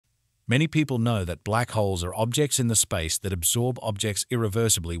Many people know that black holes are objects in the space that absorb objects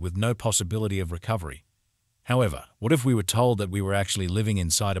irreversibly with no possibility of recovery. However, what if we were told that we were actually living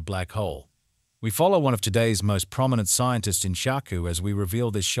inside a black hole? We follow one of today's most prominent scientists in Shaku as we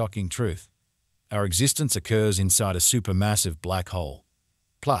reveal this shocking truth. Our existence occurs inside a supermassive black hole.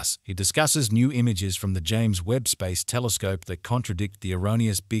 Plus, he discusses new images from the James Webb Space Telescope that contradict the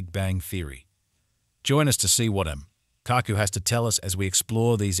erroneous Big Bang theory. Join us to see what Kaku has to tell us as we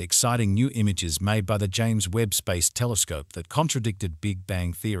explore these exciting new images made by the James Webb Space Telescope that contradicted Big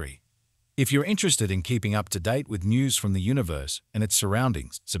Bang theory. If you're interested in keeping up to date with news from the universe and its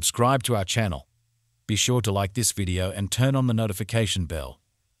surroundings, subscribe to our channel. Be sure to like this video and turn on the notification bell.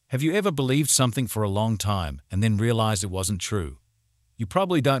 Have you ever believed something for a long time and then realized it wasn't true? You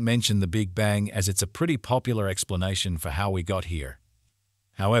probably don't mention the Big Bang as it's a pretty popular explanation for how we got here.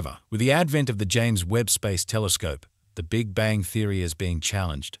 However, with the advent of the James Webb Space Telescope, the Big Bang theory is being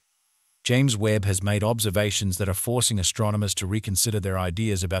challenged. James Webb has made observations that are forcing astronomers to reconsider their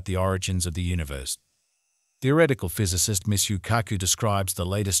ideas about the origins of the universe. Theoretical physicist Michio Kaku describes the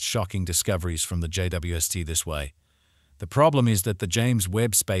latest shocking discoveries from the JWST this way. The problem is that the James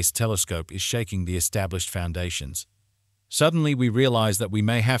Webb Space Telescope is shaking the established foundations. Suddenly we realize that we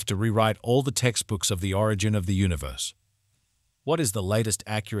may have to rewrite all the textbooks of the origin of the universe. What is the latest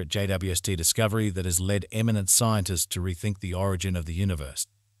accurate JWST discovery that has led eminent scientists to rethink the origin of the universe?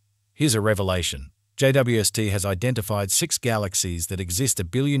 Here's a revelation. JWST has identified 6 galaxies that exist a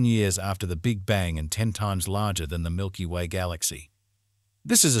billion years after the Big Bang and 10 times larger than the Milky Way galaxy.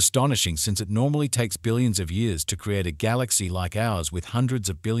 This is astonishing since it normally takes billions of years to create a galaxy like ours with hundreds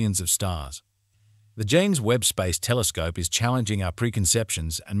of billions of stars. The James Webb Space Telescope is challenging our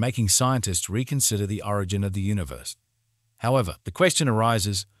preconceptions and making scientists reconsider the origin of the universe. However, the question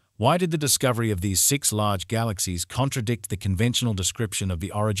arises, why did the discovery of these 6 large galaxies contradict the conventional description of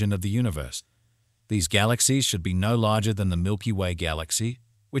the origin of the universe? These galaxies should be no larger than the Milky Way galaxy,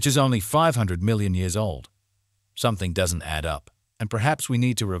 which is only 500 million years old. Something doesn't add up, and perhaps we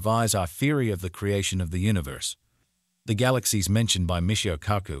need to revise our theory of the creation of the universe. The galaxies mentioned by Michio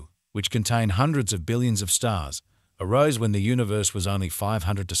Kaku, which contain hundreds of billions of stars, arose when the universe was only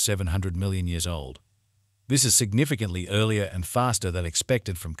 500 to 700 million years old. This is significantly earlier and faster than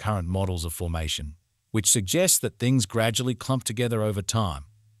expected from current models of formation, which suggests that things gradually clump together over time.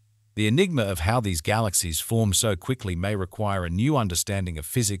 The enigma of how these galaxies form so quickly may require a new understanding of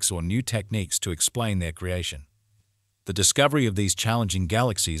physics or new techniques to explain their creation. The discovery of these challenging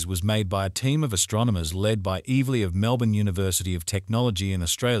galaxies was made by a team of astronomers led by Evely of Melbourne University of Technology in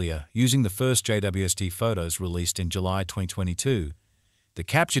Australia using the first JWST photos released in July 2022. They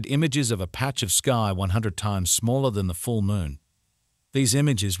captured images of a patch of sky 100 times smaller than the full moon. These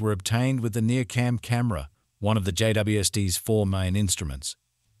images were obtained with the NIRCam camera, one of the JWST's 4 main instruments.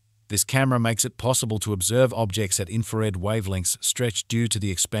 This camera makes it possible to observe objects at infrared wavelengths stretched due to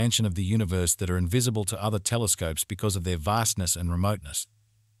the expansion of the universe that are invisible to other telescopes because of their vastness and remoteness.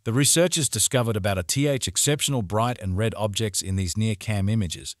 The researchers discovered about exceptional bright and red objects in these NIRCam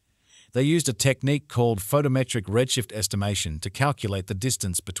images. They used a technique called photometric redshift estimation to calculate the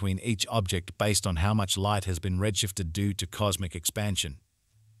distance between each object based on how much light has been redshifted due to cosmic expansion.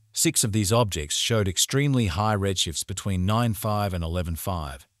 6 of these objects showed extremely high redshifts between 9.5 and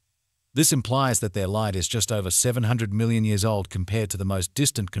 11.5. This implies that their light is just over 700 million years old compared to the most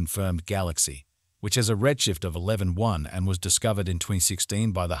distant confirmed galaxy, which has a redshift of 11.1 and was discovered in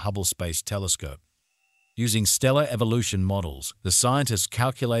 2016 by the Hubble Space Telescope. Using stellar evolution models, the scientists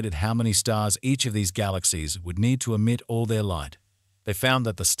calculated how many stars each of these galaxies would need to emit all their light. They found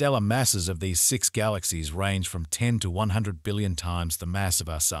that the stellar masses of these 6 galaxies range from 10 to 100 billion times the mass of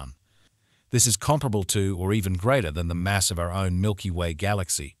our Sun. This is comparable to or even greater than the mass of our own Milky Way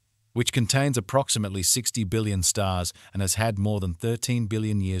galaxy, which contains approximately 60 billion stars and has had more than 13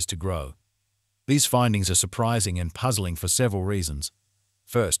 billion years to grow. These findings are surprising and puzzling for several reasons.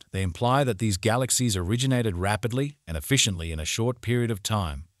 First, they imply that these galaxies originated rapidly and efficiently in a short period of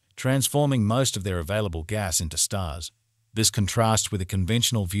time, transforming most of their available gas into stars. This contrasts with a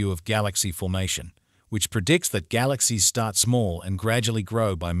conventional view of galaxy formation, which predicts that galaxies start small and gradually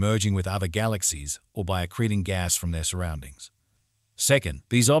grow by merging with other galaxies or by accreting gas from their surroundings. Second,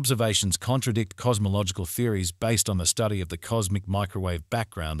 these observations contradict cosmological theories based on the study of the cosmic microwave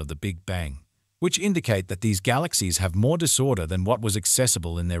background of the Big Bang, which indicate that these galaxies have more disorder than what was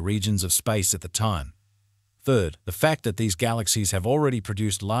accessible in their regions of space at the time. Third, the fact that these galaxies have already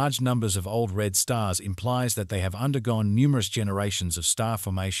produced large numbers of old red stars implies that they have undergone numerous generations of star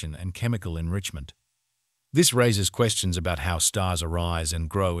formation and chemical enrichment. This raises questions about how stars arise and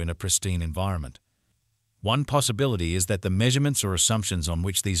grow in a pristine environment. One possibility is that the measurements or assumptions on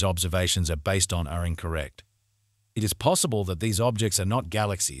which these observations are based on are incorrect. It is possible that these objects are not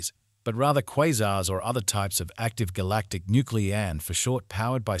galaxies, but rather quasars or other types of active galactic nuclei, and for short,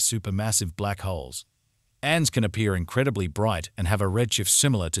 powered by supermassive black holes. ANs can appear incredibly bright and have a redshift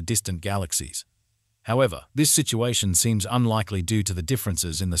similar to distant galaxies. However, this situation seems unlikely due to the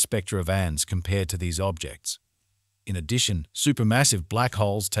differences in the spectra of ANs compared to these objects. In addition, supermassive black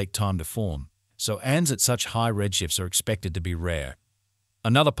holes take time to form, so ANs at such high redshifts are expected to be rare.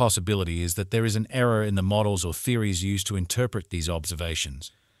 Another possibility is that there is an error in the models or theories used to interpret these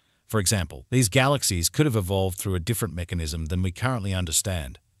observations. For example, these galaxies could have evolved through a different mechanism than we currently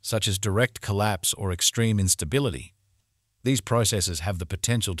understand, such as direct collapse or extreme instability. These processes have the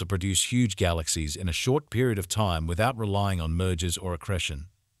potential to produce huge galaxies in a short period of time without relying on mergers or accretion.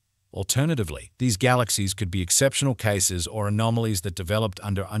 Alternatively, these galaxies could be exceptional cases or anomalies that developed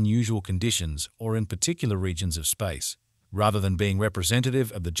under unusual conditions or in particular regions of space, rather than being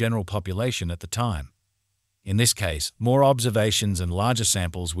representative of the general population at the time. In this case, more observations and larger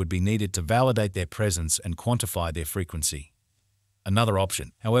samples would be needed to validate their presence and quantify their frequency. Another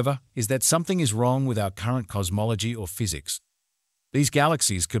option, however, is that something is wrong with our current cosmology or physics. These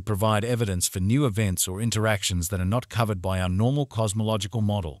galaxies could provide evidence for new events or interactions that are not covered by our normal cosmological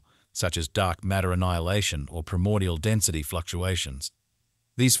model, such as dark matter annihilation or primordial density fluctuations.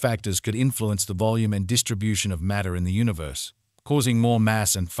 These factors could influence the volume and distribution of matter in the universe, causing more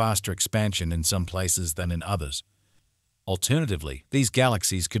mass and faster expansion in some places than in others. Alternatively, these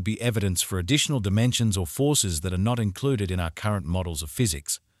galaxies could be evidence for additional dimensions or forces that are not included in our current models of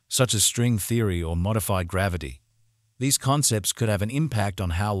physics, such as string theory or modified gravity. These concepts could have an impact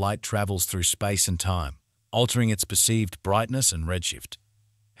on how light travels through space and time, altering its perceived brightness and redshift.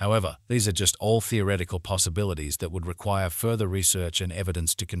 However, these are just all theoretical possibilities that would require further research and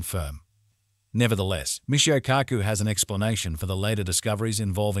evidence to confirm. Nevertheless, Michio Kaku has an explanation for the later discoveries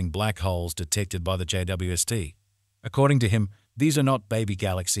involving black holes detected by the JWST. According to him, these are not baby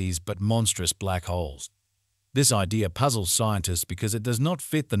galaxies but monstrous black holes. This idea puzzles scientists because it does not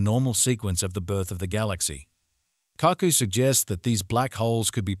fit the normal sequence of the birth of the galaxy. Kaku suggests that these black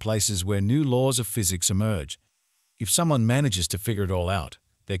holes could be places where new laws of physics emerge. If someone manages to figure it all out,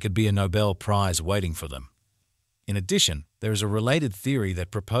 there could be a Nobel Prize waiting for them. In addition, there is a related theory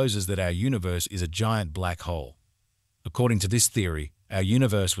that proposes that our universe is a giant black hole. According to this theory, our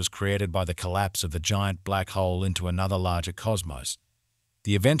universe was created by the collapse of the giant black hole into another larger cosmos.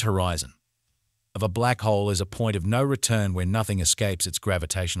 The event horizon of a black hole is a point of no return where nothing escapes its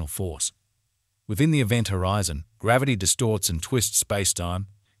gravitational force. Within the event horizon, gravity distorts and twists spacetime,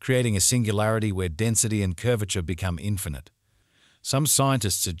 creating a singularity where density and curvature become infinite. Some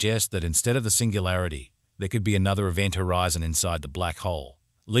scientists suggest that instead of the singularity, there could be another event horizon inside the black hole,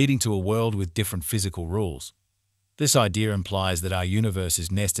 leading to a world with different physical rules. This idea implies that our universe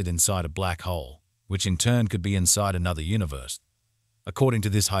is nested inside a black hole, which in turn could be inside another universe. According to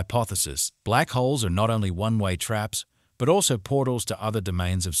this hypothesis, black holes are not only one-way traps, but also portals to other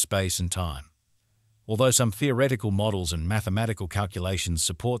domains of space and time. Although some theoretical models and mathematical calculations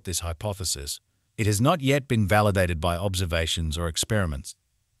support this hypothesis, it has not yet been validated by observations or experiments.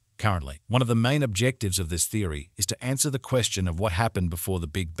 Currently, one of the main objectives of this theory is to answer the question of what happened before the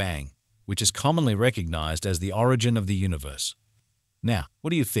Big Bang, which is commonly recognized as the origin of the universe. Now, what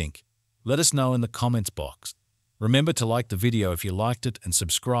do you think? Let us know in the comments box. Remember to like the video if you liked it and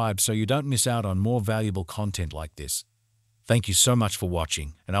subscribe so you don't miss out on more valuable content like this. Thank you so much for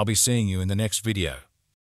watching, and I'll be seeing you in the next video.